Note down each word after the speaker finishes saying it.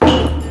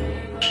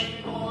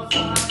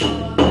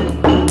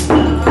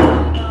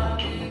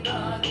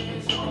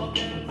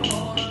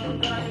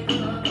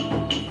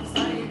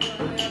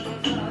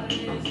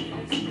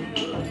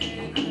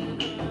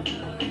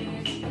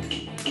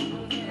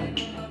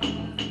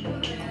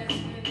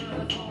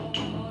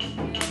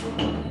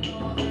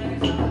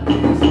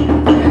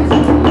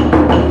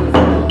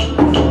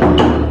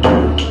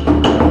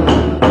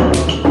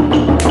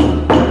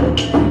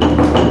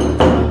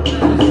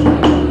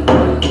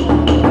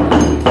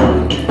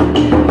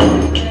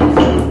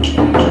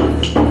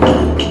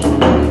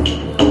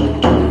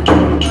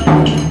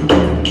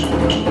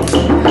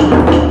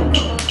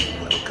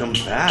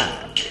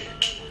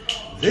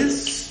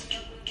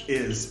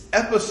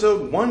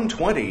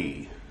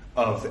120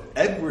 of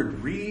Edward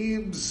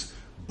Reeves'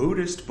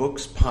 Buddhist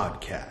Books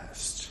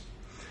podcast.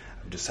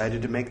 I've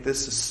decided to make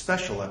this a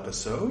special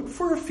episode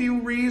for a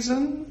few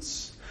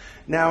reasons.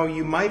 Now,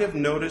 you might have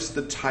noticed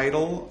the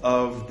title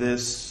of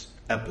this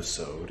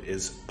episode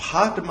is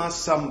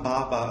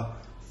Padmasambhava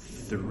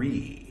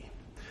 3.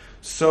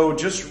 So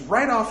just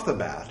right off the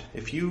bat,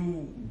 if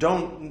you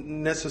don't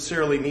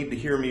necessarily need to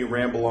hear me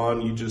ramble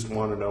on, you just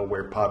want to know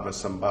where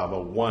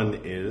Padmasambhava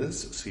 1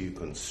 is, so you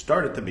can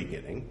start at the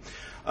beginning,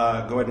 go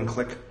ahead and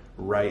click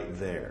right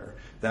there.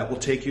 That will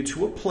take you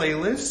to a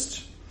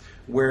playlist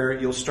where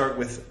you'll start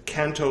with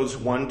Cantos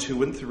 1,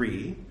 2, and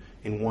 3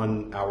 in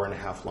 1 hour and a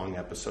half long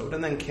episode,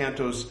 and then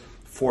Cantos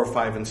 4,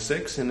 5, and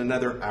 6 in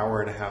another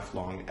hour and a half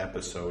long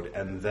episode,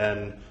 and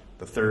then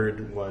the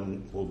third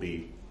one will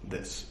be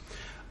this.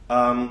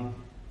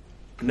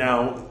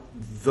 Now,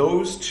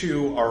 those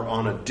two are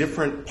on a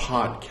different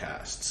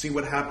podcast. See,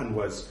 what happened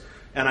was,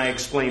 and I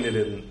explained it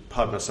in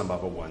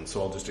Padmasambhava 1,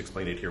 so I'll just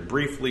explain it here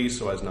briefly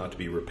so as not to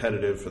be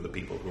repetitive for the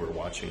people who are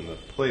watching the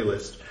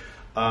playlist.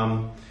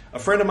 A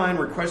friend of mine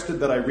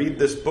requested that I read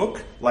this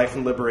book, Life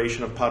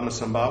Liberation of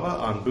Padmasambhava,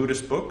 on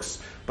Buddhist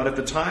books, but at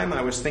the time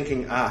I was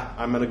thinking,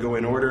 I'm going to go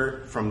in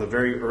order from the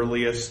very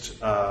earliest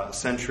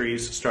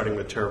centuries, starting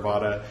with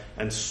Theravada,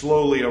 and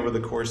slowly over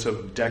the course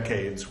of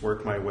decades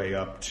work my way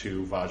up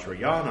to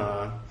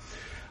Vajrayana.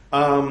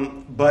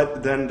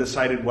 But then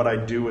decided what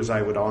I'd do is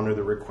I would honor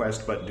the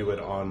request, but do it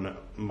on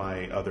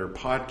my other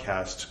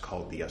podcast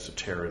called the Yeshe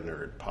Tsogyal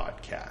Nerd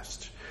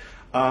podcast.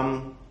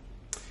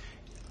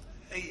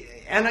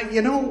 And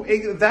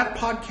that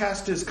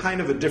podcast is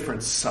kind of a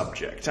different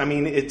subject. I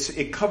mean,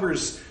 it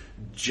covers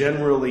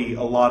generally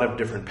a lot of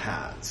different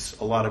paths,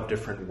 a lot of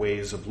different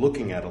ways of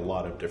looking at a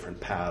lot of different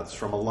paths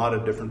from a lot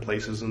of different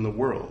places in the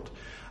world.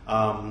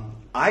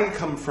 I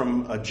come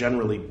from a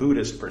generally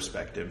Buddhist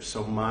perspective,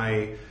 so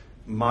my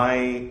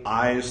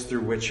eyes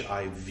through which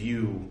I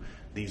view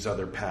these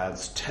other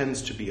paths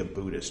tends to be a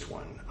Buddhist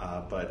one,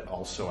 but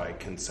also I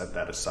can set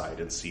that aside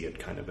and see it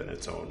kind of in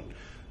its own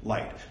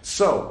light.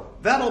 So,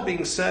 that all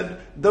being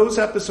said, those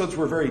episodes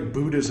were very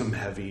Buddhism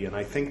heavy, and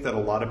I think that a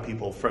lot of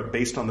people,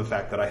 based on the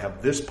fact that I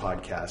have this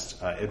podcast,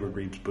 Edward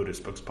Reeves'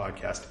 Buddhist Books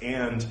podcast,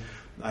 and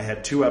I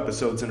had 2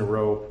 episodes in a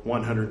row,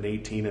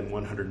 118 and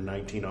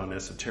 119 on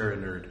Yeshe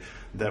Tsogyal Nerd,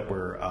 that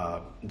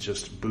were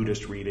just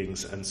Buddhist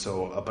readings, and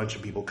so a bunch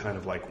of people kind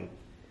of like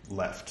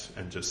left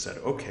and just said,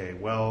 okay,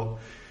 well,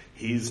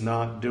 he's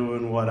not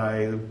doing what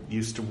I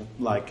used to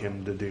like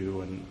him to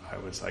do. And I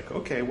was like,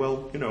 okay,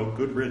 well,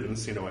 good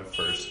riddance, at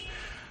first.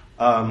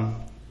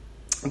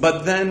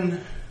 But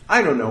then,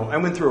 I don't know, I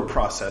went through a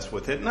process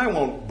with it, and I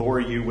won't bore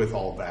you with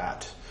all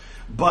that.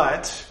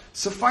 But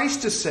suffice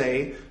to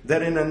say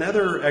that in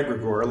another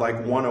egregore,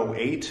 like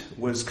 108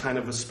 was kind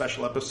of a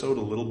special episode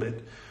a little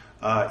bit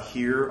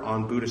here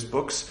on Buddhist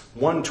Books.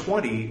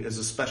 120 is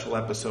a special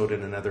episode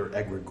in another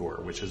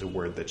egregore, which is a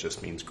word that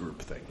just means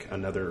groupthink,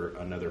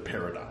 another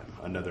paradigm,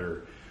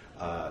 another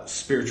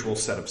spiritual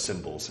set of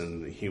symbols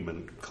in the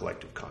human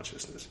collective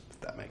consciousness,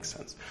 if that makes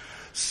sense.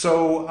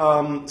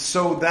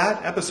 So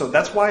that episode,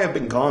 that's why I've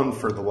been gone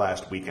for the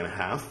last week and a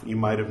half. You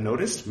might have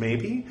noticed,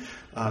 maybe,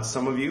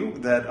 some of you,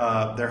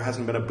 that there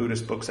hasn't been a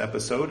Buddhist Books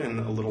episode in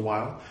a little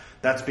while.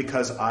 That's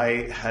because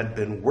I had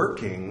been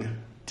working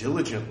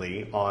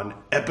diligently on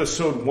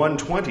episode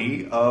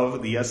 120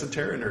 of the Yeshe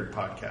Tsogyal Nerd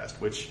podcast,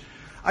 which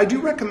I do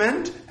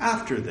recommend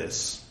after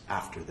this.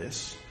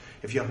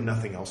 If you have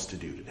nothing else to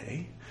do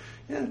today,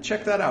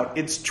 check that out.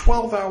 It's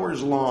 12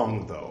 hours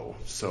long, though,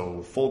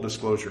 so full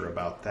disclosure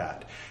about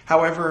that.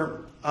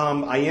 However,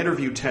 I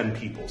interview 10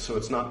 people, so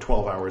it's not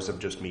 12 hours of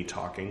just me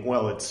talking.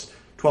 Well, it's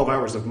 12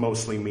 hours of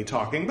mostly me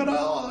talking, but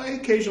I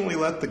occasionally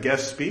let the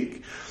guests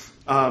speak.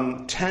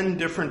 10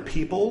 different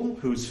people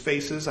whose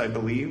faces, I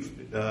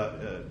believe,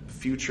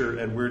 future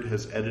Edward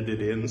has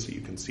edited in, so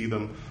you can see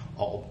them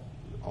all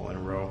in a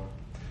row.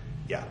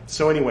 Yeah.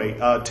 So anyway,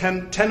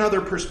 10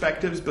 other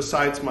perspectives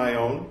besides my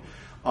own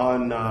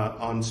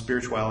on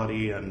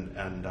spirituality and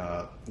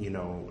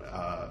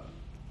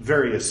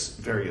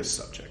various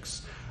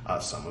subjects.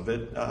 Some of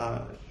it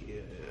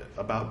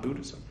about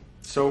Buddhism.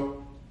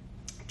 So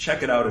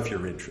check it out if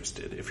you're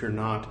interested. If you're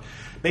not,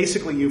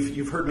 basically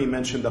you've heard me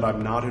mention that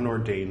I'm not an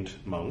ordained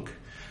monk,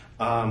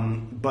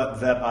 but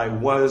that I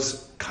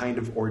was kind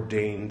of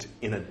ordained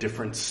in a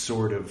different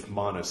sort of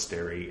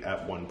monastery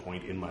at one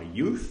point in my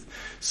youth.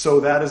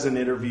 So that is an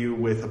interview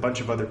with a bunch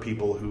of other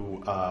people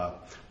who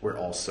were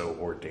also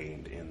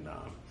ordained in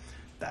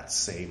that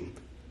same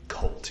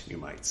cult, you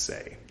might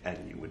say,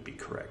 and you would be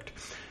correct.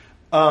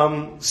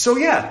 So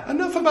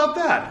enough about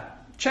that.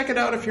 Check it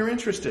out if you're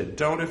interested.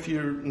 Don't if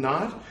you're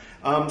not.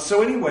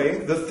 So anyway,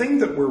 the thing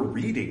that we're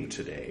reading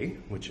today,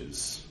 which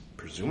is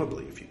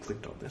presumably, if you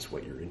clicked on this,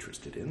 what you're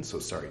interested in, so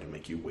sorry to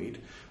make you wait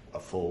a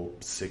full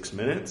 6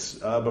 minutes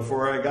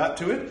before I got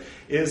to it,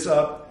 is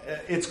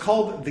it's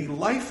called The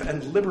Life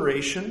and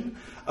Liberation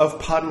of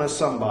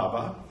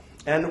Padmasambhava.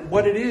 And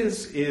what it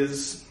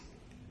is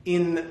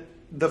in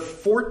the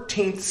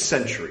 14th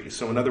century,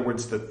 so in other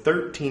words, the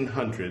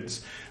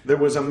 1300s, there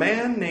was a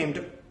man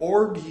named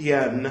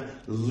Orgyen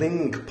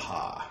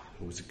Lingpa,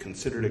 who was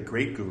considered a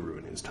great guru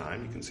in his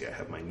time. You can see I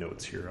have my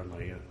notes here on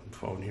my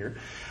phone here.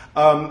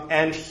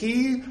 And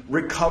he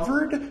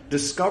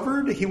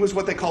discovered, he was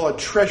what they call a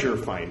treasure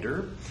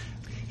finder.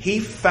 He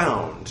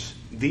found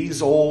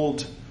these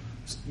old,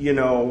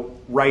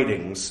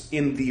 writings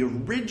in the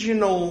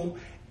original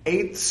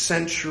 8th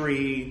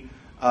century,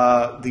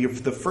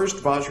 the first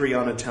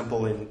Vajrayana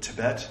temple in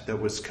Tibet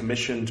that was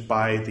commissioned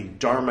by the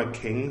Dharma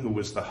king, who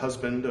was the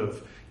husband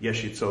of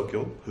Yeshe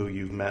Tsogyal, who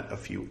you've met a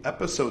few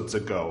episodes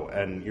ago.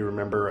 And you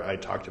remember I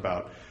talked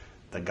about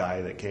the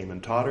guy that came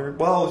and taught her?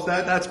 Well,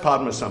 that's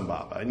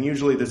Padmasambhava. And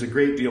usually there's a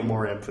great deal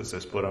more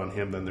emphasis put on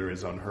him than there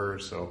is on her.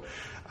 So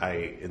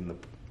a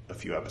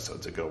few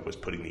episodes ago was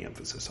putting the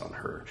emphasis on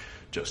her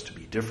just to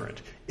be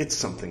different. It's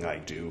something I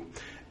do.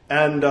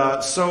 And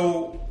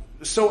so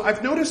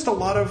I've noticed a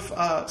lot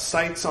of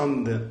sites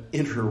on the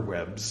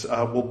interwebs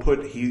will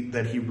put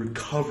that he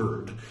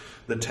recovered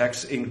the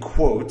text in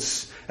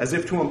quotes as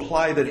if to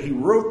imply that he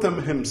wrote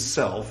them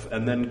himself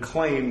and then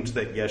claimed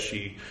that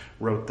Yeshe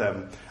wrote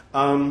them.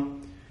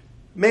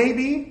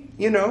 Maybe,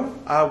 we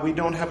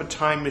don't have a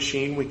time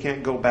machine. We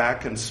can't go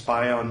back and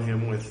spy on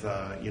him with,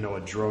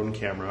 a drone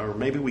camera. Or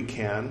maybe we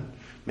can.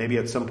 Maybe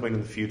at some point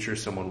in the future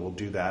someone will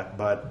do that.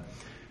 But,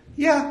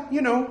 yeah,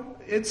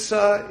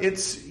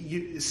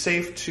 it's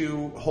safe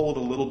to hold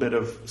a little bit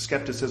of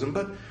skepticism.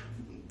 But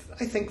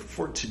I think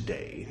for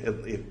today,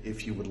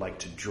 if you would like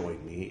to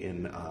join me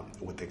in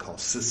what they call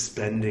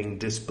suspending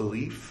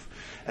disbelief,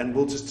 and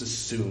we'll just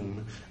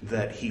assume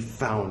that he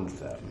found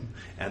them,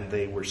 and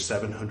they were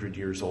 700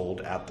 years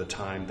old at the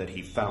time that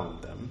he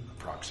found them,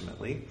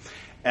 approximately,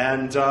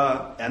 and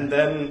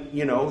then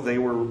they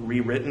were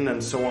rewritten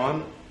and so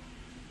on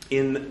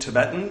in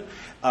Tibetan.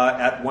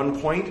 At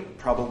one point,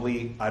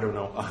 probably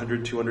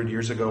 100, 200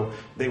 years ago,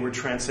 they were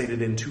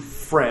translated into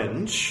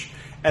French.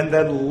 And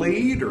then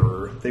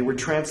later, they were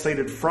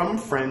translated from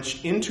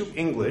French into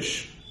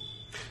English.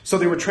 So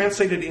they were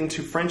translated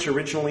into French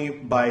originally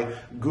by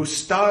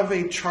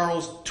Gustave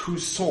Charles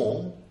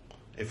Toussaint,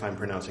 if I'm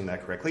pronouncing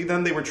that correctly.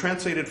 Then they were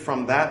translated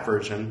from that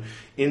version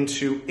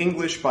into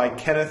English by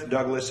Kenneth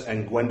Douglas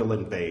and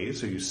Gwendolyn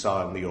Bays, who you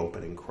saw in the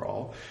opening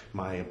crawl.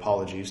 My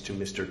apologies to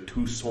Mr.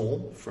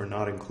 Toussaint for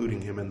not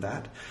including him in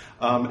that.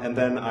 And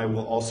then I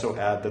will also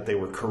add that they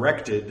were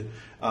corrected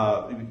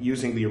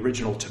using the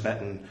original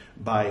Tibetan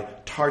by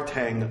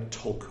Tartang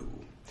Tulku.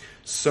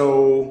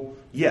 So,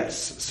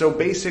 yes. So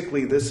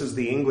basically, this is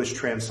the English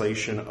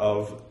translation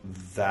of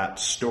that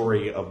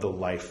story of the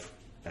life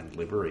and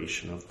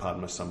liberation of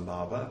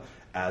Padmasambhava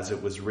as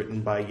it was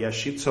written by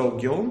Yeshe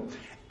Tsogyal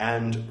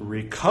and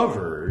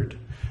recovered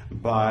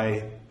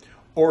by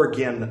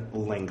Orgyen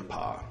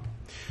Lingpa.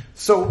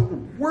 So,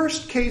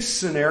 worst case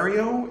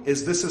scenario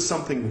is this is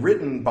something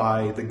written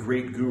by the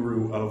great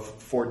guru of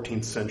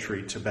 14th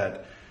century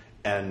Tibet,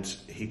 and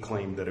he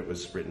claimed that it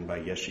was written by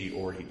Yeshe,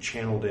 or he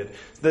channeled it.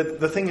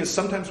 The thing is,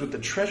 sometimes with the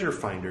treasure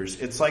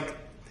finders, it's like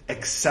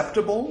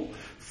acceptable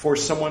for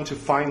someone to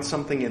find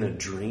something in a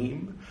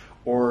dream,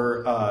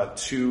 or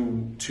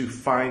to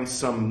find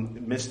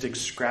some mystic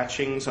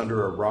scratchings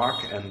under a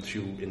rock and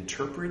to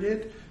interpret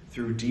it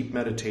through deep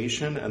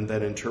meditation and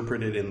then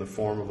interpret it in the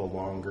form of a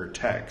longer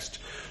text.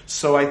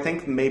 So I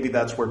think maybe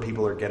that's where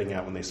people are getting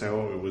at when they say,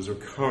 oh, it was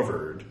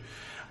recovered.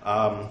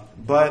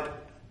 But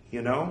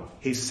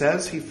he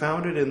says he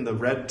found it in the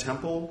Red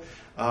Temple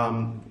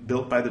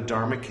built by the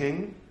Dharma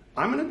king.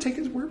 I'm going to take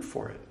his word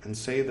for it and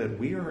say that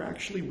we are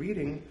actually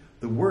reading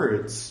the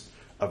words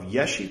of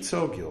Yeshe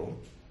Tsogyal,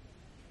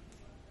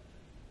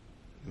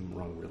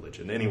 wrong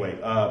religion, anyway,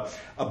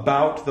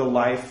 about the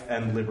life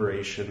and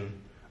liberation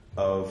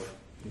of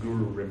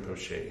Guru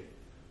Rinpoche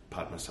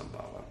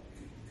Padmasambhava.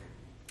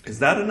 Is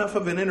that enough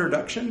of an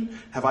introduction?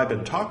 Have I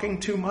been talking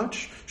too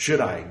much? Should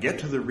I get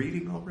to the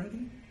reading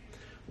already?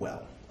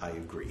 Well, I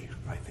agree.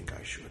 I think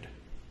I should.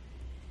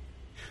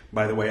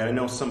 By the way, I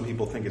know some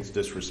people think it's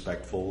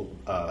disrespectful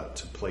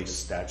to place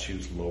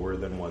statues lower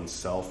than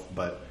oneself,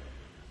 but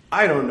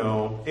I don't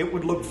know. It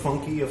would look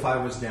funky if I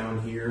was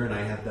down here and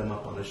I had them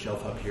up on a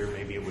shelf up here.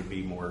 Maybe it would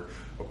be more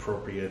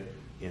appropriate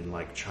in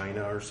like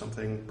China or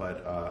something,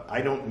 but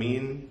I don't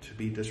mean to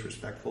be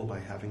disrespectful by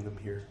having them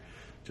here.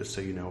 Just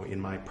so you know,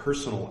 in my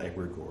personal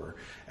egregore,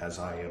 as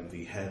I am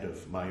the head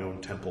of my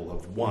own temple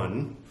of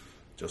one,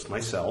 just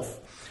myself,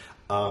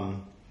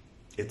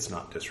 it's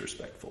not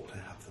disrespectful to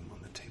have them on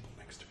the table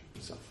next to me.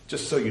 So,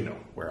 just so you know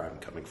where I'm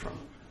coming from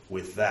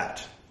with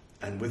that.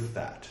 And with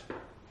that,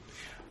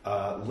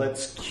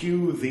 let's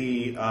cue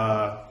the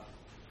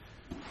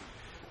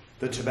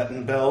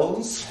Tibetan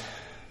Bells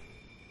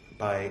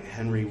by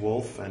Henry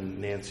Wolfe and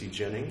Nancy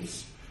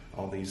Jennings.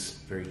 All these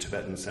very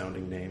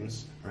Tibetan-sounding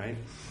names, right?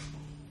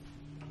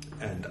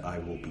 And I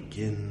will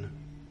begin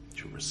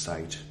to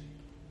recite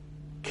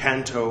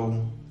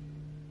Canto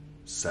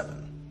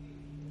 7.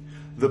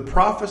 The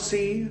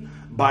Prophecy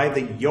by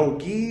the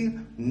Yogi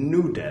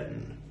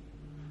Nuden.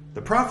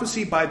 The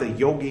Prophecy by the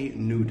Yogi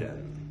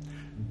Nuden.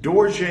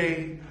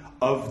 Dorje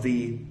of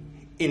the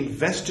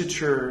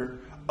Investiture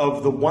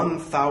of the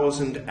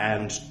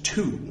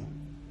 1002.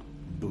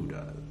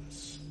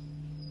 Buddhas.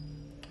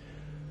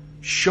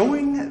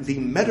 Showing the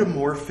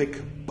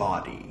metamorphic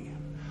body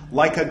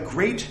like a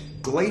great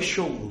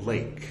glacial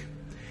lake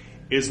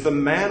is the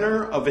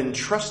manner of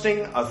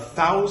entrusting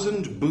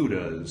 1,000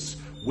 Buddhas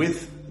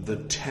with the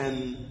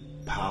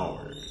 10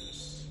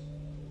 powers.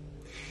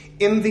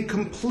 In the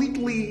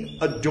completely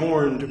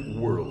adorned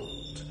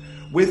world,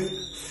 with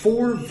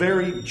 4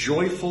 very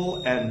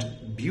joyful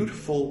and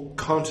beautiful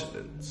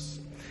continents,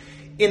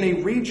 in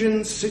a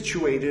region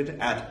situated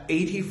at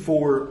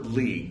 84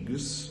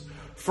 leagues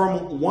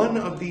from one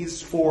of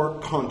these 4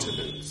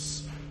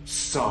 continents,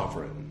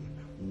 sovereign,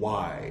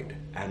 wide,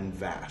 and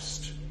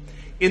vast,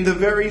 in the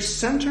very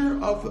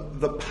center of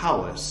the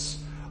palace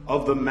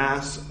of the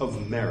mass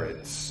of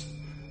merits,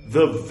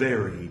 the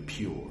very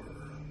pure.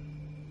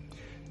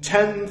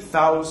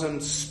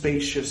 10,000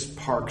 spacious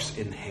parks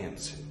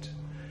enhance it,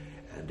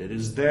 and it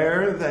is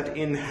there that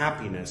in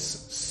happiness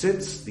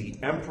sits the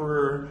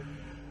Emperor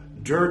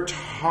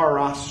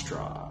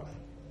Dhritarashtra,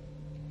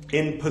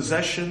 in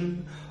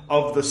possession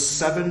of the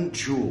 7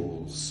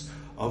 jewels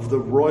of the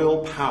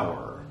royal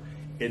power,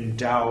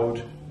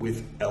 endowed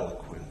with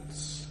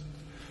eloquence.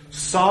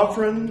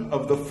 Sovereign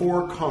of the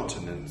 4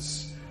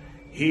 continents,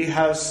 he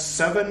has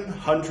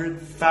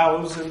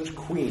 700,000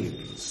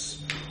 queens.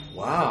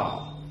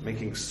 Wow.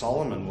 Making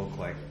Solomon look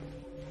like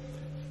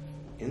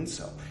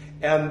incel.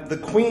 And the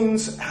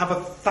queens have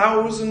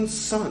 1,000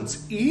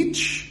 sons,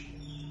 each,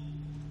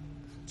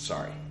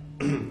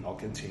 I'll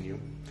continue,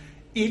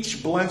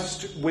 each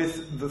blessed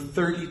with the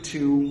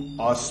 32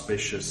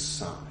 auspicious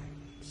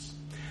signs.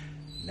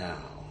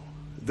 Now,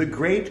 the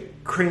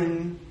great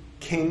king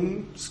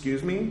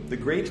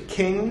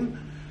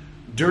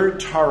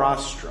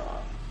Dhritarashtra,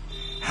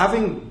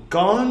 having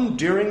gone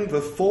during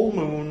the full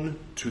moon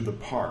to the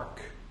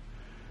park,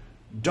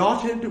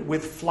 dotted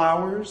with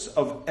flowers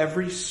of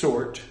every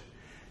sort,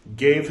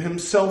 gave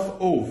himself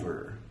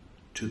over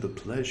to the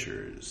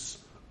pleasures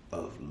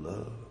of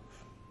love.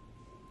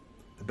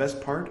 The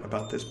best part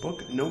about this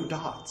book, no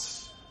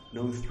dots,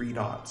 no 3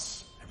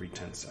 dots every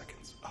 10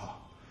 seconds.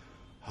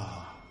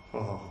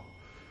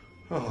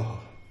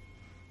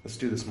 Let's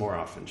do this more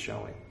often,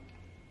 shall we?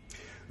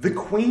 The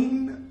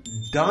queen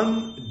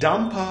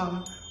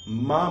Dampa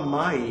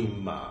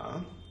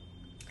Mamaima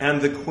and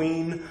the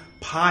queen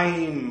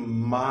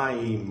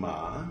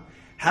Paimaima,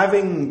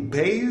 having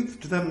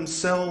bathed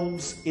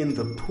themselves in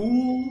the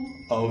pool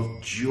of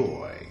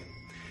joy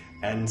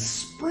and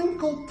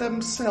sprinkled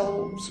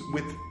themselves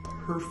with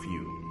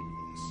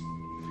perfumes.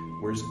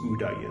 Where's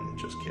Udayan?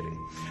 Just kidding.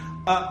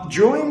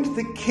 Joined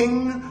the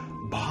king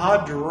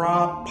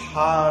Padma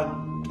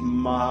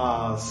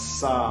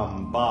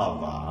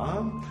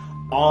Thang-yig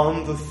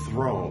on the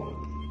throne.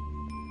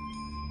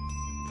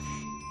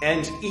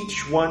 And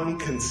each one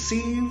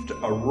conceived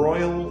a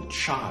royal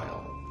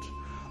child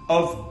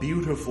of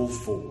beautiful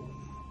form,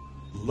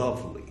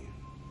 lovely,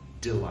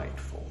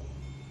 delightful.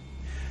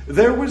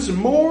 There was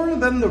more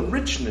than the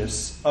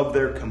richness of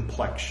their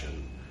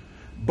complexion.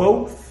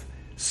 Both,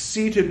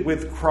 seated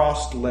with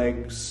crossed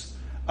legs,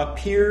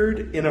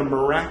 appeared in a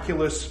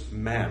miraculous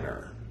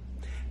manner,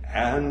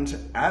 and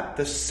at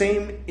the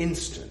same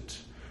instant,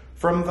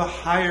 from the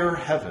higher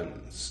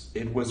heavens,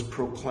 it was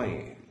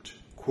proclaimed,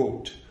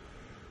 quote,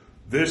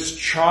 "This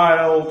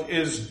child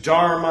is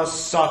Dharma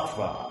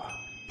Sattva.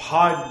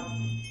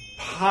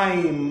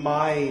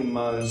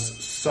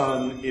 Paimaima's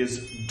son is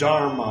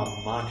Dharma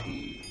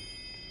Mati."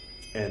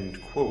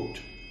 End quote.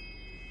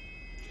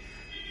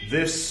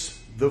 This,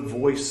 the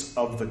voice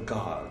of the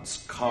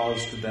gods,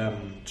 caused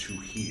them to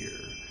hear.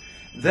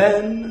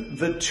 Then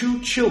the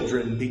 2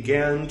 children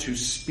began to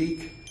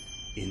speak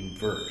in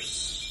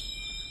verse.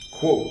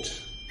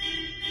 Quote,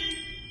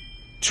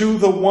 "To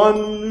the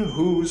one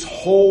whose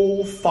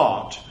whole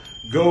thought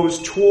goes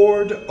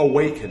toward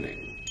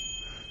awakening,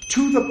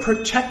 to the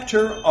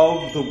protector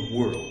of the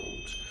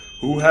world,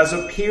 who has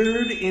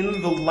appeared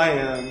in the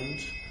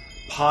land,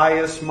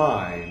 pious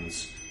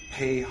minds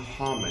pay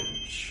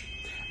homage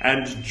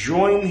and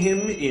join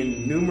him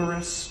in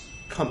numerous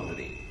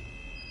company.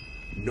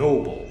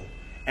 Noble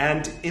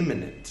and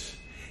eminent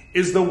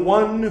is the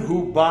one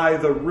who by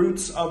the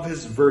roots of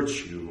his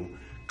virtue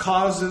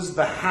causes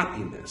the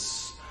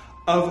happiness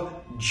of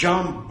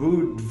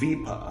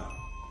Jambudvipa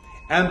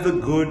and the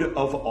good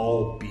of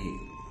all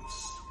beings.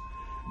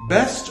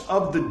 Best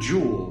of the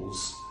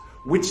jewels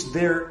which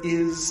there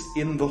is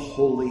in the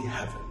holy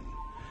heaven,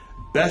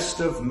 best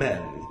of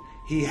men,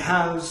 he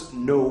has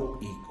no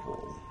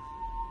equal."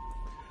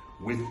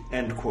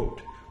 End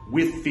quote.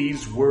 With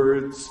these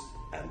words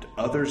and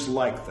others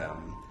like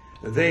them,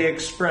 they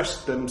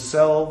expressed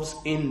themselves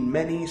in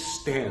many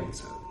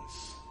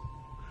stanzas.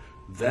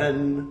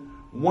 Then,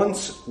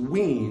 once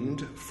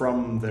weaned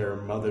from their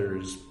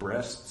mother's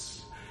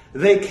breasts,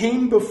 they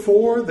came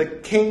before the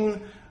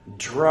king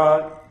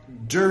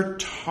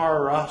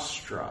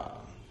Dhritarashtra,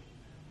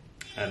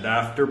 and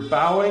after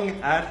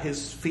bowing at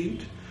his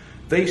feet,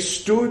 they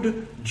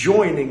stood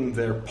joining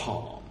their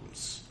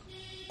palms.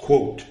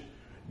 Quote,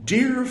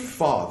 "Dear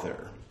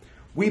father,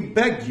 we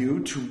beg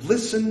you to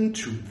listen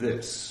to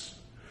this.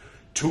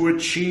 To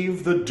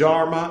achieve the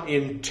Dharma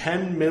in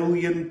 10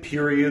 million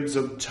periods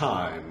of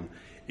time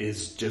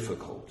is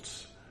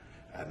difficult,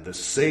 and the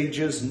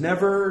sages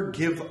never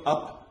give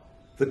up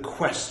the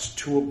quest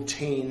to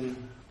obtain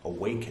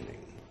awakening.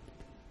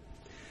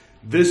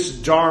 This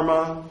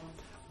Dharma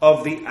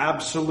of the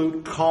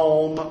absolute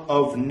calm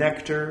of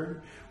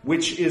nectar,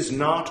 which is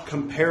not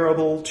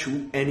comparable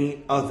to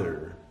any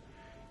other,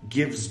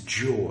 gives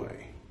joy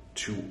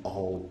to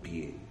all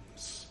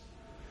beings.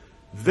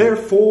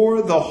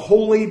 Therefore, the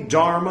holy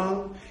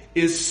Dharma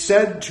is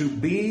said to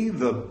be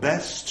the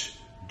best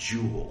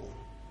jewel.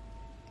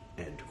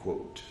 End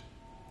quote.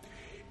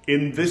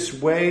 In this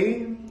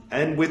way,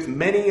 and with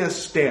many a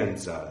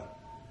stanza,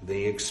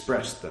 they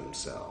express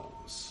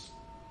themselves.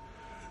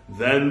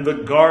 Then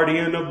the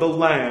guardian of the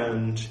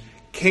land,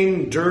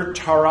 King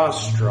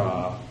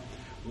Dhritarashtra,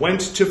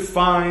 went to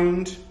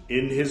find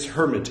in his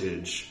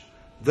hermitage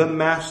the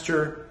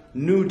master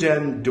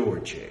Nuden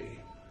Dorje,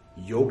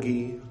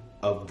 yogi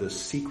of the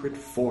secret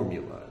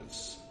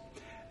formulas.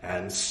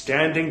 And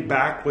standing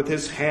back with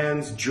his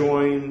hands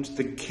joined,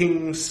 the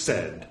king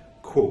said,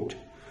 quote,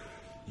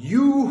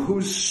 "You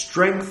whose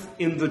strength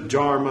in the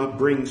Dharma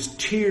brings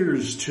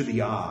tears to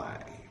the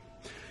eye,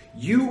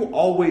 you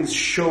always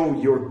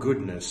show your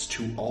goodness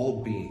to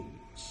all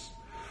beings.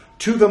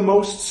 To the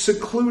most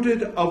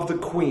secluded of the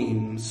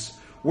queens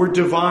were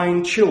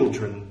divine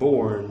children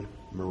born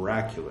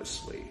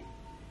miraculously.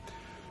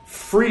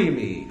 Free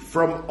me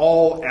from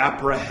all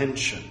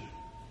apprehension."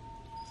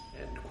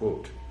 End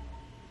quote.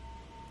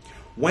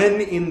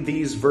 When in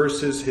these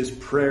verses his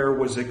prayer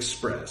was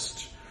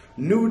expressed,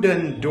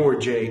 Nuden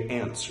Dorje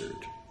answered,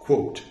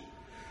 quote,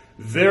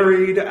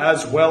 "Varied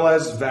as well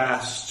as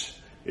vast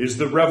is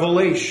the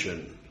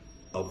revelation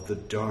of the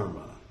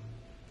Dharma.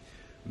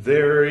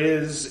 There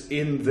is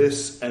in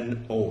this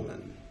an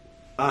omen,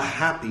 a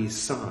happy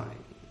sign.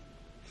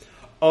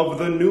 Of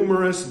the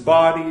numerous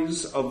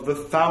bodies of the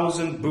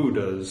 1,000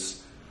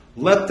 Buddhas,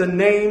 let the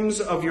names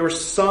of your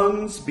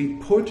sons be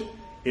put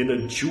in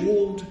a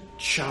jeweled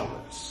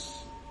chalice,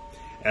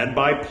 and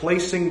by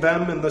placing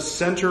them in the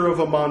center of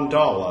a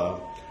mandala,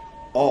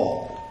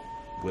 all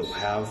will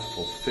have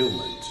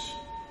fulfillment."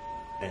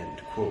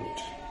 End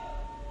quote.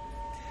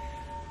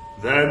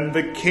 Then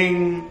the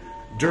king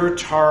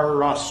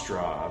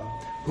Dhritarashtra,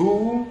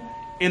 who,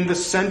 in the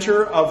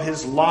center of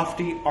his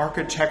lofty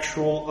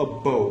architectural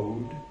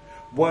abode,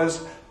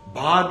 was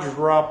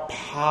Padma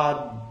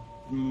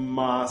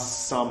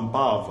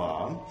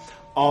Thang-yig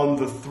on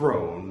the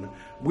throne,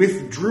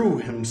 withdrew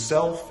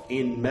himself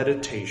in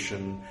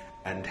meditation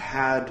and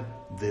had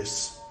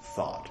this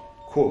thought,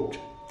 quote,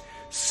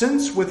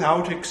 "Since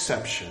without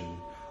exception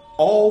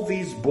all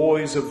these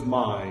boys of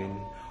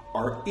mine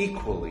are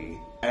equally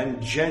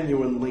and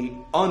genuinely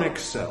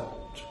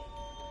unexcelled,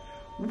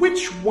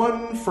 which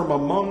one from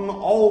among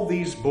all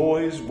these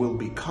boys will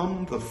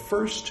become the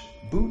first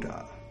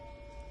Buddha?"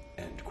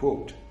 End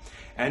quote.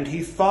 And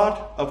he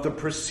thought of the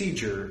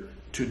procedure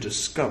to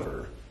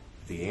discover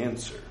the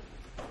answer.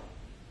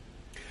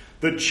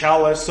 The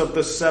chalice of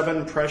the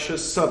 7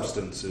 precious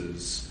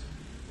substances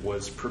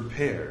was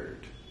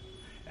prepared,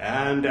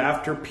 and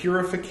after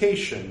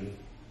purification,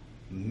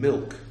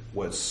 milk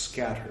was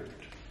scattered,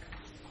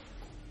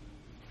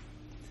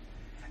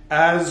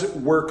 as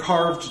were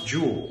carved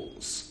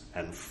jewels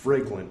and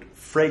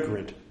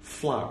fragrant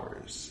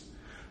flowers.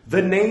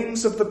 The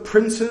names of the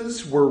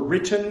princes were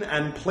written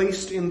and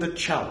placed in the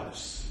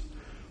chalice,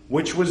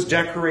 which was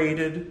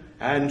decorated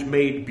and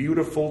made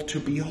beautiful to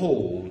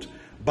behold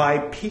by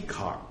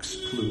peacocks'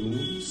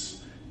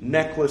 plumes,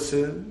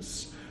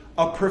 necklaces,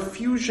 a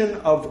profusion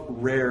of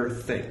rare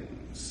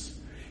things,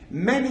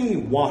 many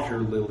water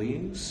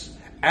lilies,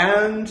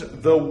 and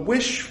the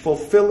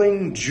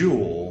wish-fulfilling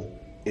jewel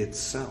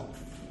itself.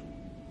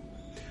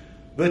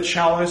 The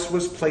chalice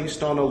was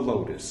placed on a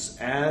lotus,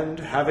 and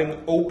having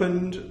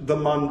opened the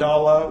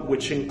mandala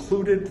which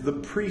included the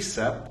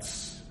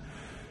precepts,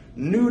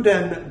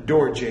 Nuden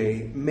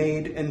Dorje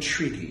made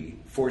entreaty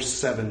for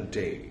 7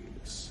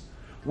 days,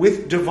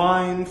 with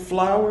divine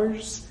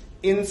flowers,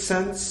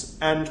 incense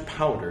and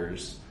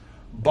powders,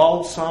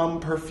 balsam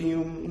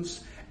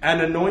perfumes,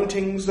 and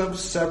anointings of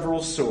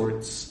several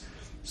sorts,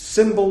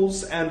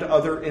 cymbals and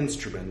other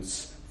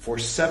instruments. For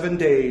 7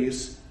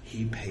 days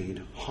he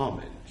paid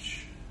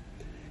homage.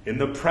 In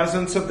the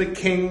presence of the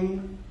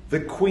king, the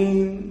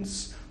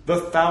queens, the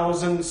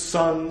 1,000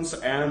 sons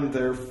and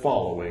their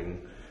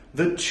following,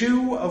 the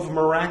 2 of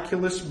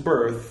miraculous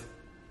birth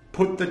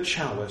put the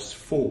chalice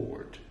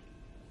forward.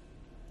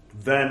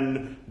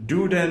 Then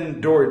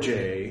Nuden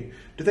Dorje,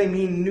 do they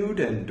mean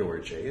Nuden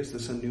Dorje? Is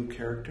this a new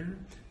character?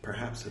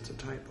 Perhaps it's a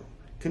typo.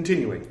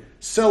 Continuing,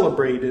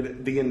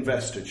 celebrated the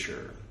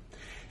investiture.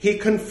 He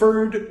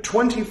conferred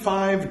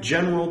 25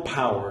 general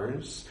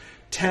powers,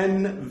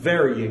 10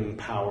 varying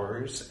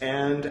powers,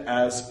 and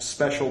as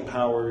special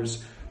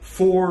powers,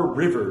 4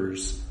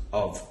 rivers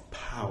of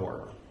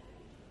power.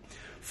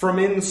 From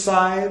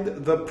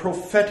inside the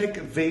prophetic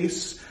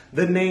vase,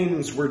 the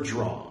names were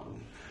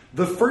drawn.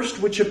 The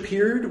first which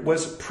appeared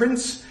was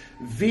Prince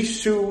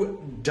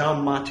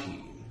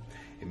Visudhamati,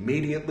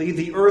 Immediately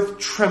the earth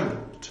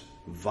trembled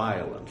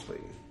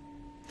violently,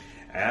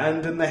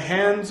 and in the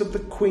hands of the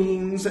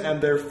queens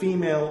and their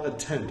female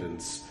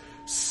attendants,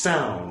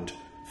 sound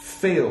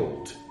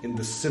failed in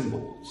the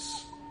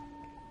cymbals,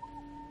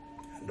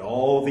 and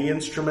all the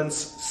instruments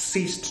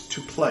ceased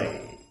to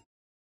play.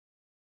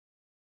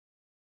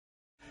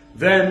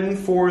 Then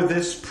for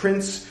this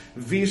Prince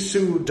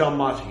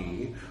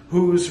Visudamati,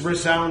 whose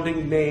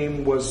resounding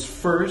name was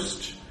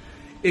first,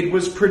 it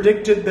was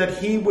predicted that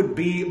he would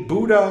be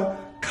Buddha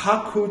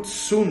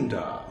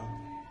Kakutsunda.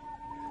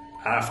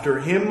 After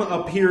him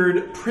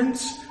appeared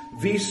Prince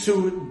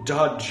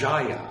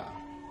Visudajaya.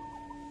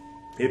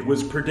 It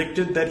was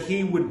predicted that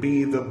he would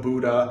be the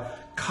Buddha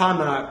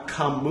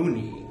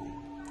Kanakamuni.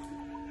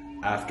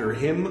 After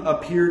him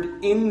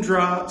appeared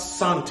Indra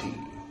Santi.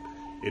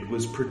 It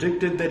was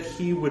predicted that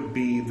he would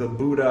be the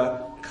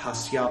Buddha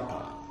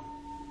Kasyapa.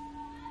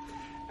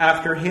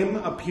 After him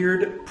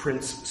appeared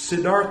Prince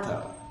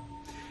Siddhartha.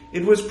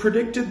 It was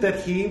predicted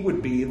that he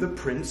would be the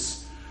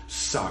Prince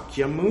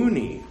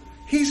Sakyamuni.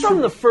 He's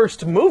from the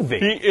first movie.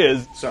 He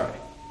is. Sorry.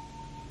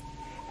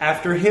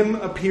 After him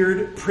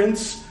appeared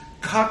Prince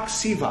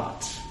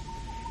Kaksivat.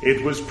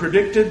 It was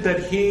predicted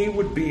that he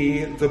would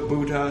be the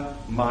Buddha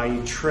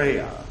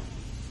Maitreya.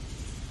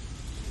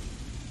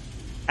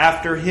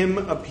 After him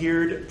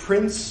appeared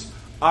Prince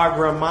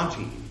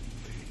Agramati.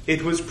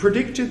 It was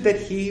predicted that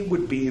he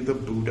would be the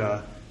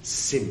Buddha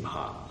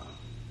Simha.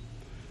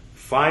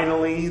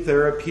 Finally,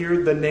 there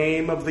appeared the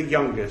name of the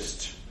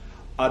youngest,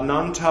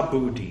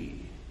 Anantabuddhi,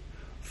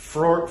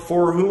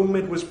 for whom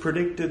it was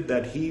predicted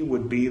that he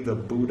would be the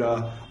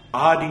Buddha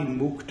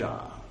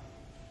Adimukta.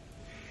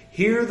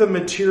 Here the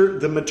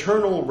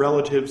maternal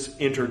relatives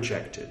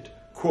interjected,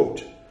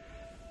 quote,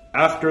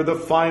 "After the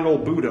final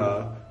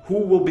Buddha, who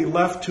will be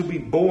left to be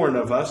born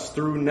of us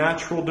through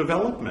natural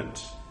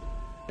development?"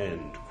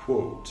 End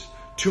quote.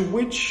 To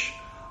which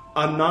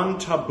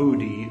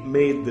Anantabuddhi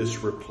made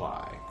this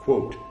reply,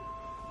 quote,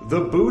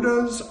 "The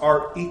Buddhas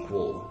are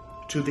equal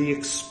to the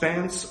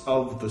expanse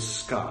of the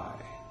sky.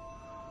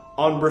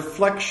 On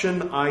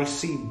reflection I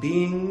see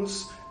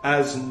beings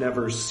as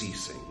never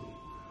ceasing.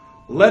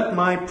 Let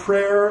my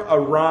prayer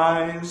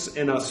arise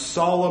in a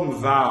solemn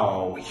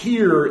vow,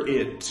 hear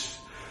it.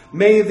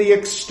 May the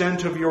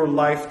extent of your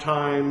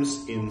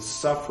lifetimes in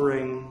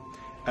suffering,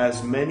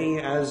 as many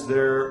as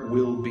there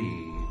will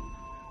be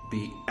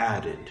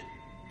added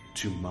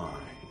to mine.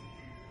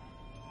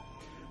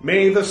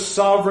 May the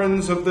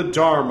sovereigns of the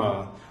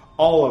Dharma,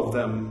 all of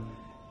them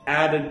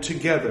added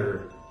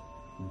together,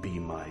 be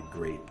my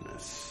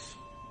greatness."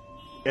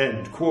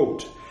 End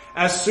quote.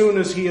 As soon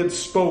as he had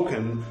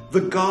spoken, the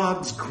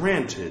gods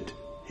granted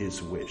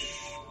his wish.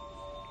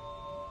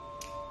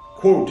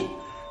 Quote,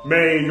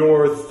 "May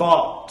your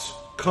thought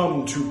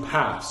come to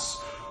pass.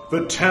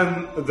 The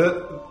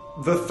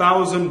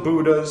 1,000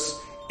 Buddhas,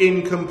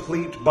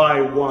 incomplete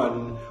by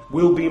one,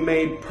 will be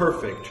made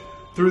perfect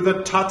through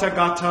the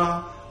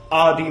Tathagata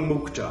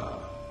Adimukta.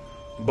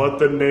 But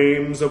the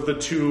names of the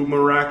 2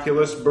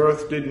 miraculous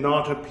births did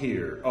not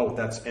appear." Oh,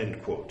 that's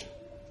end quote.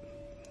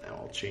 Now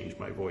I'll change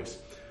my voice.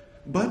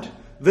 "But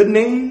the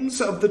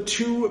names of the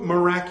 2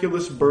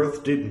 miraculous births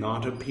did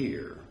not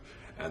appear,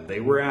 and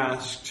they were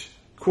asked,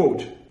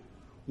 quote,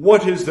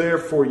 'What is there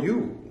for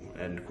you?'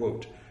 End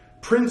quote.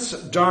 Prince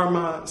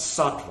Dharma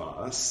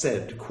Sattva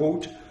said,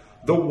 quote,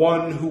 'The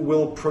one who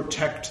will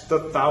protect the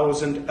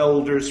 1,000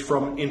 elders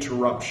from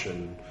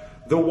interruption,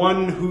 the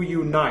one who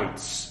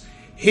unites,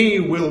 he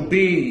will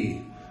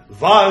be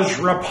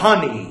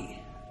Vajrapani.'"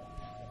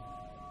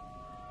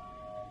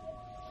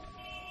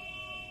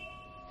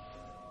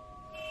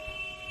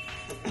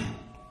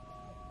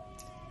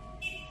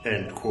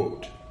 End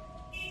quote.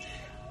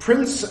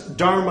 Prince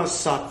Dharma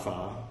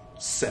Sattva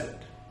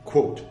said,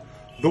 quote,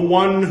 "The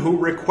one who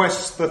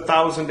requests the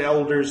 1,000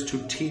 elders to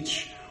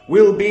teach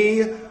will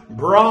be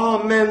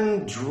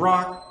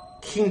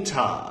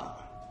Brahmendrakinta."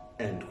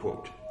 End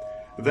quote.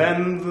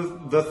 Then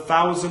the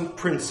 1,000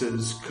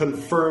 princes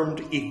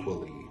confirmed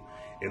equally,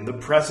 in the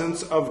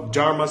presence of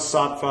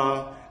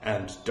Dharmasattva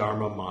and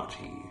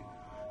Dharmamati,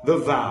 the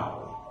vow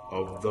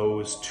of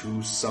those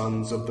 2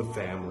 sons of the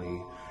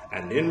family,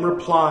 and in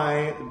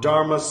reply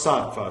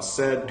Dharmasattva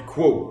said,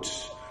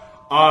 quote,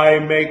 "I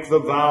make the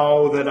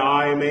vow that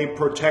I may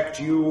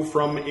protect you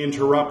from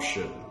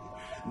interruption,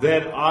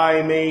 that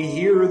I may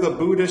hear the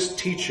Buddhist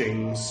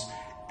teachings,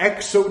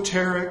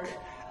 exoteric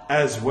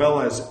as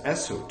well as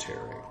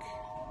esoteric,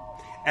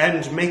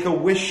 and make a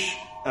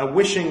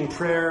wishing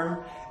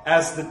prayer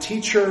as the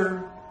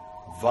teacher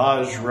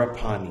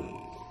Vajrapani."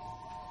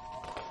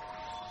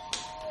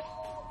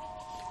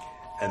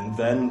 And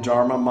then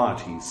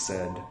Dharmamati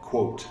said,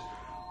 quote,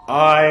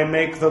 "I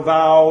make the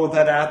vow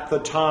that at the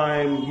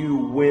time you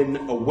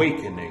win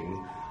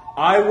awakening,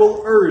 I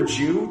will urge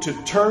you to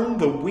turn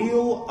the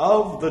wheel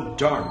of the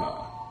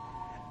Dharma.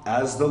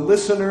 As the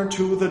listener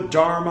to the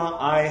Dharma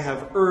I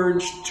have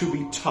urged to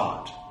be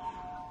taught,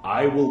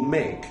 I will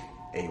make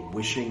a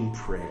wishing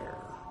prayer."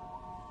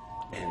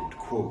 End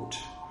quote.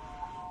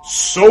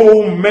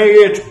 "So may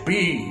it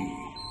be."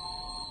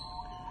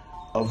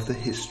 of the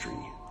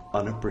history,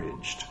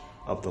 unabridged,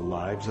 of the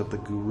lives of the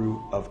Guru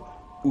of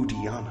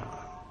Udayana,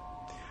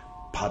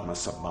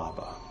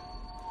 Padmasambhava.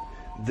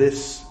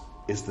 This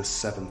is the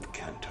 7th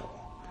canto,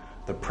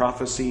 the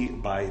prophecy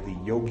by the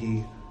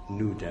Yogi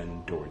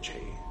Nuden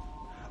Dorje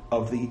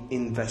of the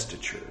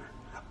investiture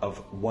of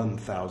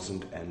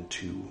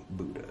 1002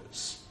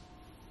 Buddhas.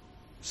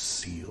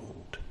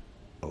 Sealed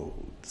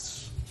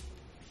oaths.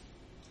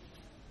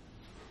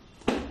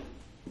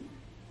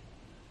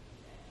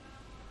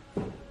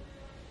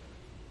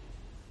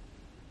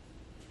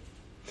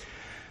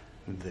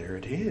 There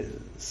it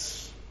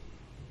is.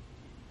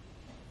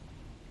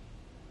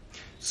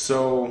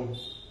 So,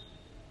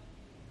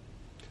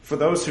 for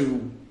those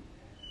who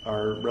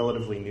are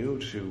relatively new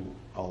to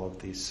all of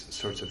these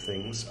sorts of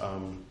things,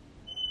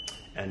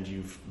 and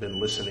you've been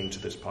listening to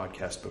this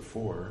podcast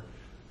before,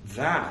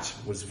 that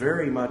was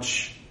very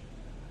much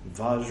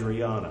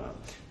Vajrayana.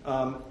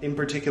 In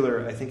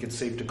particular, I think it's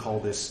safe to call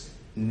this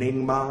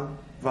Nyingma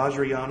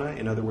Vajrayana,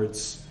 in other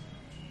words,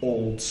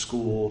 old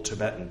school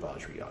Tibetan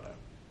Vajrayana,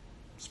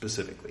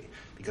 specifically.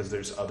 Because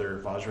there's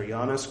other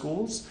Vajrayana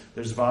schools.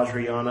 There's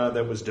Vajrayana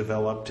that was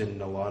developed in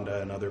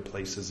Nalanda and other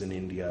places in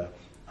India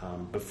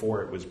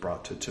before it was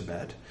brought to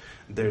Tibet.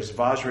 There's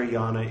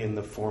Vajrayana in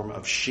the form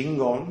of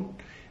Shingon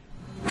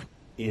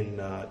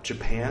in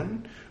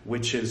Japan,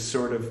 which is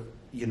sort of,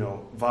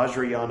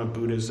 Vajrayana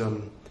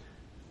Buddhism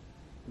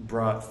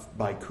brought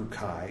by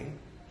Kukai,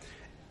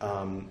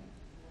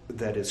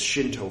 that is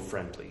Shinto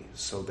friendly.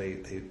 So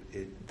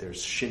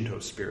there's Shinto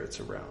spirits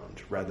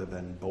around rather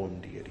than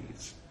Bon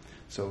deities.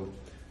 So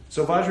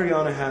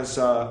Vajrayana has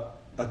a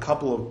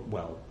couple of,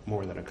 well,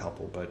 more than a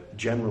couple, but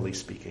generally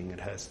speaking, it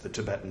has the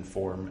Tibetan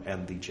form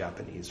and the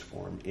Japanese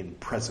form in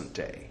present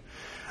day.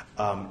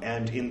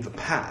 And in the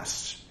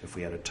past, if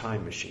we had a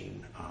time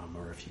machine,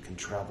 or if you can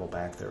travel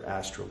back there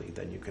astrally,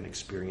 then you can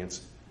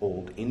experience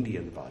old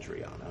Indian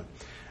Vajrayana,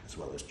 as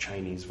well as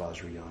Chinese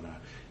Vajrayana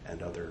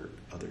and other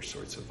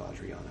sorts of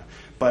Vajrayana.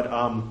 But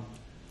a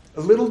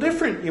little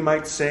different, you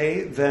might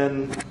say,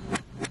 than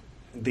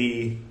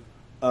the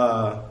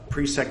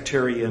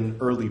pre-sectarian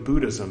early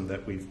Buddhism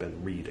that we've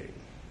been reading.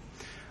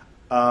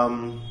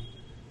 Now,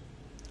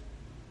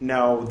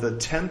 the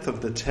 10th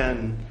of the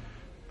 10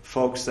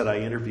 folks that I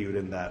interviewed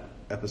in that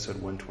episode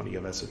 120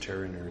 of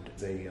Esoteric Nerd,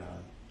 they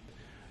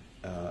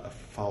a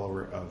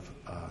follower of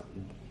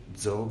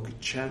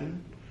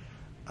Dzogchen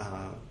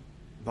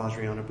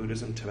Vajrayana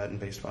Buddhism,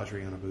 Tibetan-based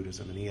Vajrayana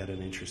Buddhism, and he had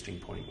an interesting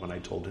point when I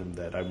told him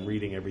that I'm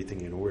reading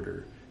everything in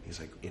order. He's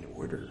like, in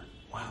order?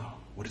 Wow,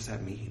 what does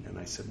that mean? And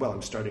I said, well,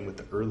 I'm starting with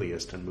the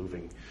earliest and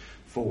moving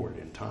forward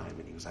in time.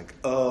 And he was like,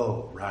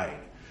 oh, right,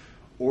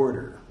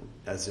 order,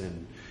 as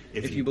in...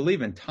 If you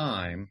believe in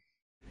time...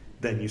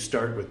 then you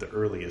start with the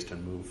earliest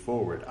and move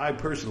forward. I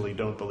personally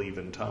don't believe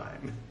in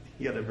time.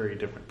 He had a very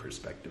different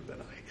perspective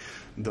than I,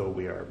 though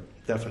we are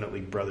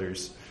definitely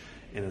brothers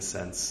in a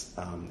sense.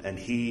 And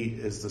he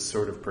is the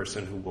sort of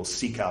person who will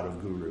seek out a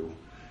guru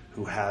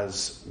who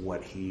has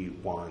what he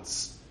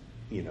wants,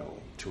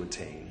 to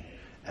attain,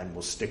 and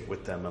will stick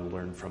with them and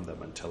learn from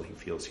them until he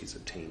feels he's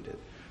attained it.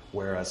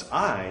 Whereas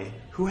I,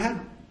 who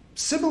had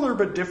similar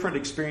but different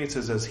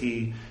experiences as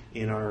he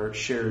in our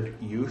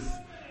shared youth,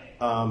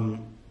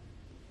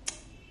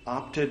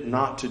 opted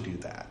not to do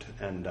that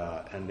and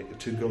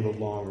to go the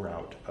long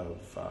route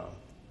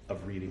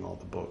of reading all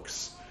the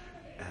books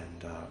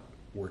and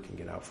working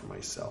it out for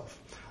myself.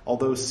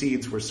 Although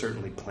seeds were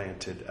certainly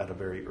planted at a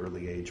very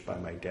early age by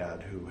my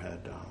dad, who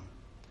had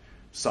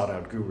sought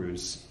out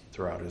gurus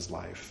throughout his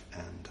life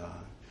and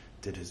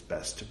did his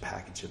best to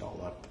package it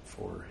all up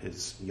for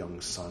his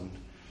young son.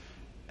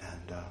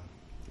 And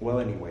well,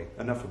 anyway,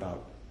 enough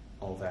about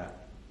all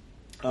that.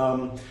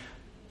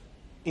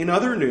 In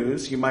other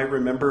news, you might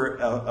remember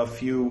a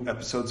few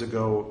episodes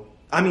ago,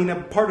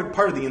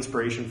 part of the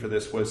inspiration for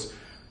this was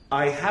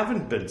I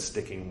haven't been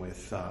sticking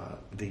with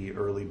the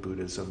early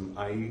Buddhism.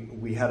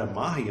 We had a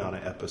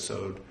Mahayana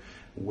episode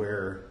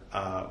where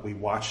we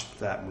watched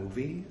that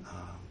movie,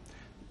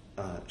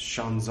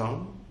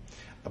 Shanzong,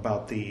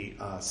 about the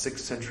 6th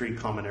century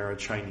Common Era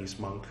Chinese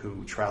monk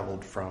who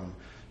traveled from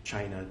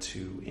China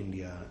to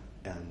India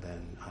and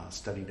then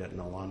studied at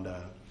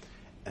Nalanda,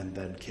 and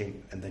then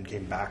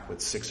came back with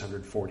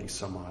 640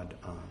 some odd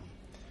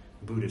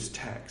Buddhist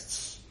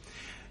texts.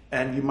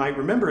 And you might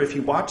remember, if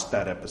you watched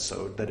that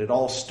episode, that it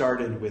all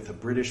started with a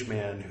British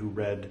man who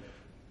read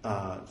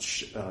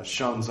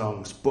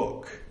Shanzong's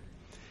book,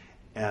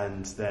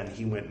 and then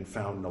he went and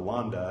found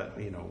Nalanda,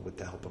 with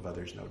the help of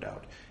others, no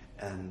doubt,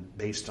 and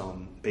based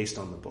on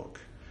the book.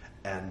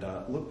 And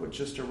look what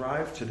just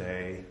arrived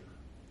today: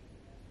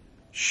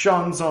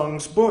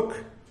 Shanzong's book.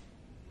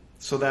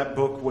 So that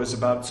book was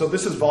about... So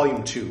this is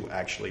volume 2,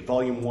 actually.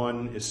 Volume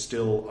 1 is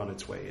still on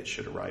its way. It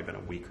should arrive in a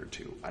week or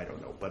two. I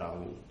don't know, but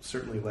I'll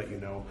certainly let you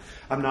know.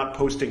 I'm not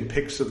posting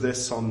pics of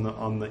this on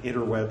the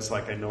interwebs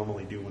like I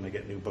normally do when I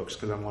get new books,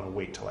 because I want to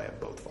wait till I have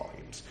both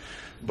volumes.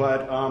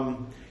 But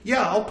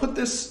I'll put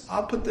this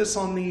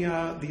on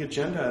the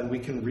agenda, and we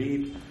can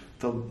read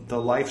the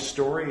life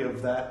story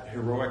of that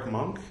heroic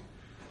monk.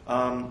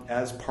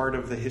 as part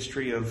of the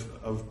history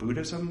of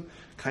Buddhism,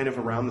 kind of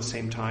around the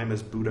same time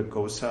as Buddha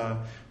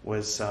Gosa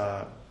was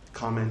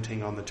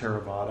commenting on the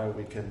Theravada.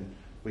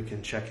 We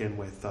can check in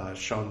with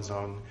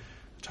Xuanzang,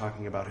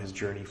 talking about his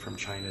journey from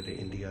China to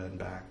India and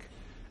back,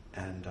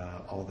 and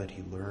all that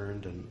he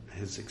learned and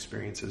his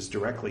experiences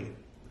directly.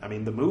 I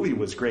mean, the movie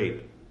was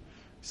great.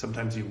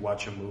 Sometimes you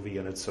watch a movie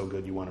and it's so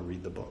good you want to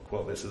read the book.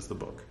 Well, this is the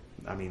book.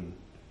 I mean,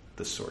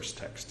 the source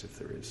text, if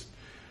there is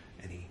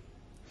any.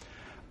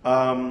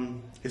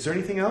 Is there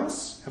anything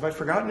else? Have I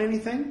forgotten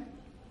anything?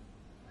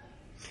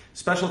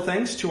 Special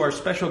thanks to our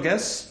special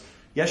guests,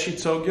 Yeshe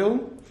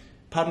Tsogyal,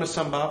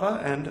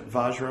 Padmasambhava, and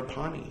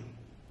Vajrapani.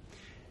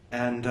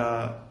 And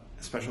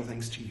special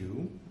thanks to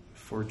you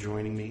for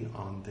joining me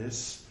on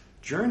this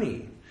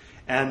journey.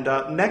 And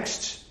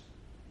next,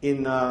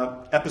 in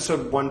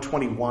episode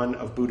 121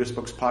 of Buddhist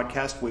Books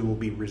Podcast, we will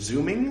be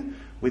resuming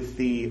with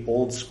the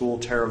old school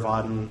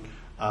Theravadan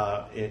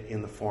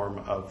in the form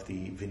of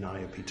the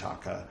Vinaya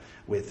Pitaka,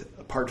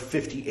 with part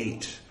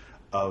 58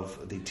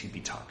 of the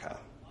Tipitaka,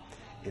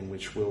 in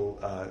which we'll,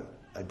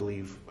 I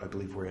believe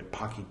we're at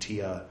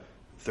Pakitiya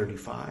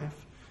 35,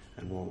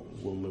 and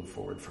we'll move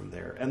forward from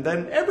there. And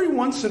then every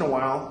once in a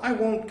while, I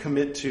won't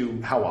commit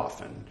to how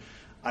often.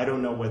 I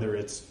don't know whether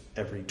it's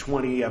every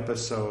 20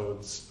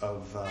 episodes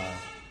of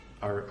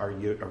our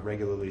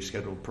regularly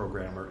scheduled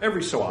program, or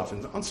every so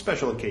often. On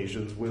special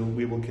occasions,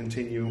 we will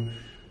continue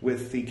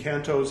with the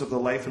cantos of the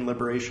Life and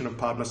Liberation of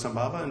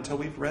Padmasambhava until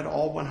we've read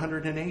all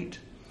 108.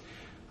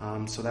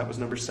 So that was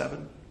number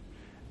 7.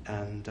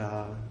 And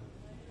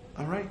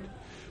all right.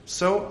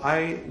 So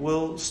I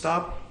will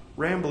stop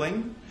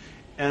rambling,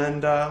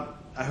 and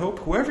I hope,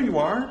 whoever you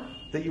are,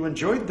 that you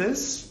enjoyed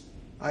this.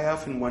 I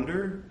often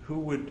wonder who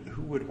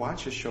would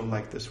watch a show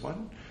like this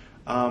one.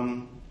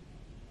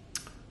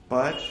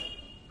 But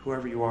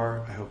whoever you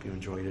are, I hope you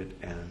enjoyed it,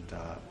 and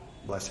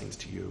blessings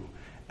to you.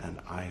 And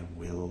I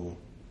will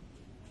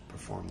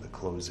perform the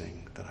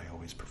closing that I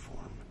always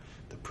perform,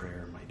 the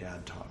prayer my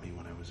dad taught me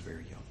when I was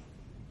very young.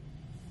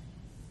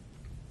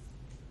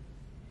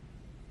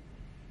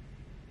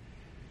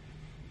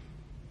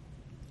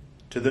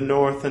 To the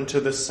north and to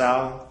the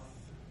south,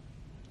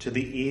 to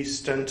the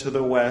east and to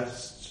the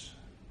west,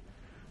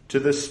 to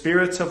the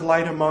spirits of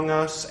light among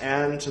us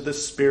and to the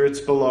spirits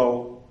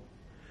below,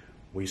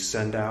 we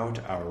send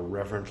out our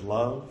reverent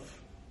love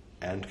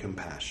and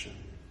compassion.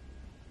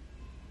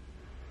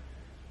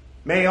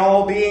 May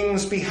all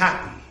beings be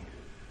happy.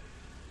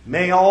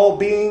 May all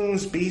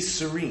beings be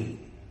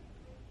serene.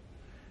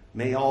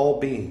 May all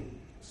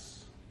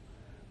beings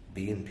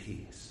be in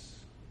peace.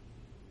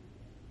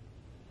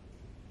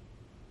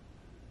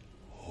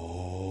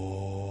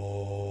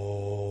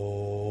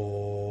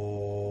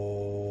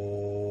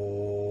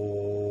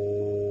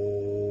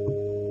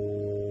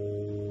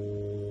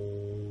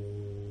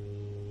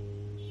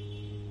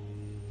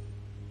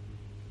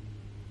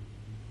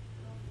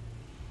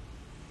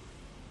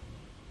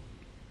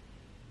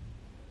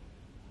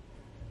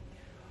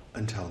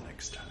 Until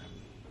next time.